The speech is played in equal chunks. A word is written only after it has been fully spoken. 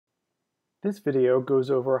This video goes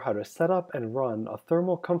over how to set up and run a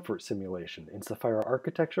thermal comfort simulation in Sefaira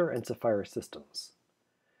architecture and Sefaira systems.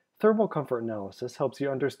 Thermal comfort analysis helps you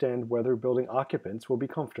understand whether building occupants will be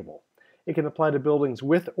comfortable. It can apply to buildings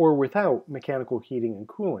with or without mechanical heating and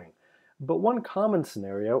cooling. But one common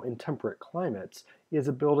scenario in temperate climates is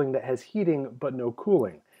a building that has heating but no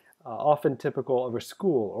cooling, often typical of a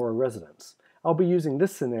school or a residence. I'll be using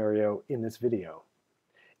this scenario in this video.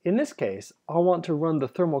 In this case, I'll want to run the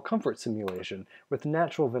thermal comfort simulation with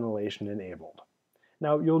natural ventilation enabled.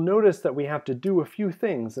 Now, you'll notice that we have to do a few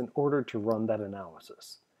things in order to run that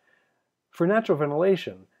analysis. For natural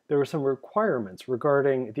ventilation, there are some requirements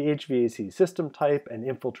regarding the HVAC system type and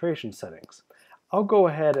infiltration settings. I'll go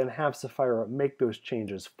ahead and have Sefaira make those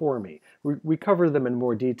changes for me. We cover them in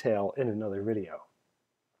more detail in another video.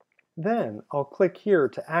 Then, I'll click here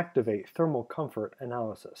to activate thermal comfort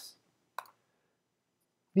analysis.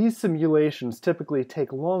 These simulations typically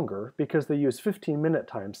take longer because they use 15-minute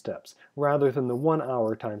time steps rather than the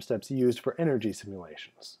 1-hour time steps used for energy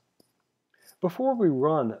simulations. Before we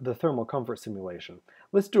run the thermal comfort simulation,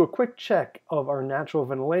 let's do a quick check of our natural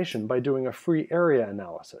ventilation by doing a free area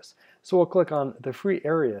analysis. So we'll click on the Free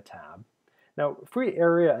Area tab. Now, free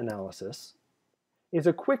area analysis is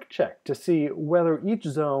a quick check to see whether each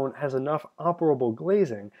zone has enough operable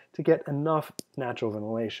glazing to get enough natural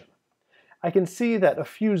ventilation. I can see that a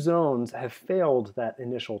few zones have failed that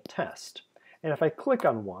initial test, and if I click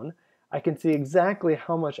on one, I can see exactly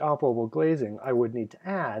how much operable glazing I would need to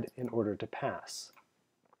add in order to pass.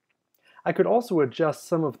 I could also adjust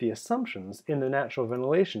some of the assumptions in the Natural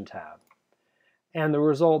Ventilation tab, and the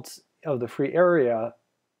results of the free area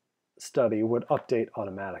study would update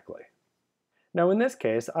automatically. Now in this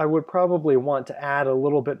case, I would probably want to add a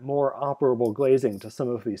little bit more operable glazing to some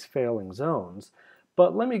of these failing zones,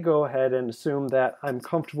 but let me go ahead and assume that I'm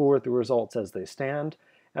comfortable with the results as they stand,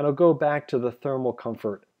 and I'll go back to the Thermal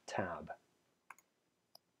Comfort tab.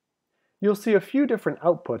 You'll see a few different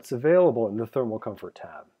outputs available in the Thermal Comfort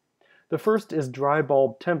tab. The first is dry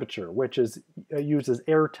bulb temperature, which uses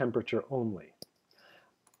air temperature only.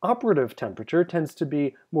 Operative temperature tends to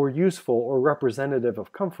be more useful or representative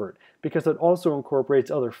of comfort because it also incorporates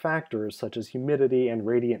other factors such as humidity and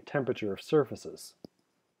radiant temperature of surfaces.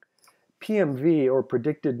 PMV, or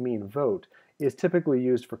predicted mean vote, is typically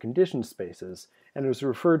used for conditioned spaces and is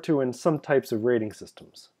referred to in some types of rating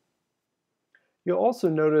systems. You'll also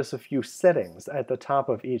notice a few settings at the top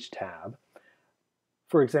of each tab.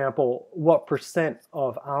 For example, what percent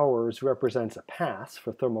of hours represents a pass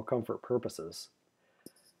for thermal comfort purposes.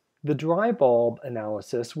 The dry bulb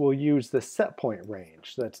analysis will use the set point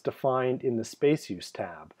range that's defined in the Space Use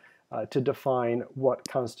tab to define what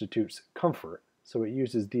constitutes comfort. So it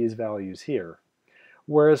uses these values here.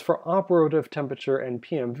 Whereas for operative temperature and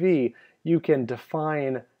PMV, you can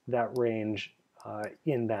define that range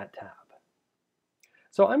in that tab.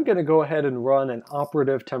 So I'm going to go ahead and run an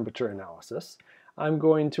operative temperature analysis. I'm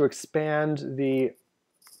going to expand the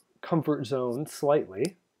comfort zone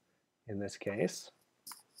slightly, in this case.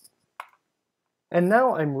 And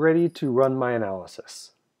now I'm ready to run my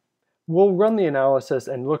analysis. We'll run the analysis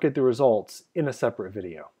and look at the results in a separate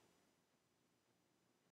video.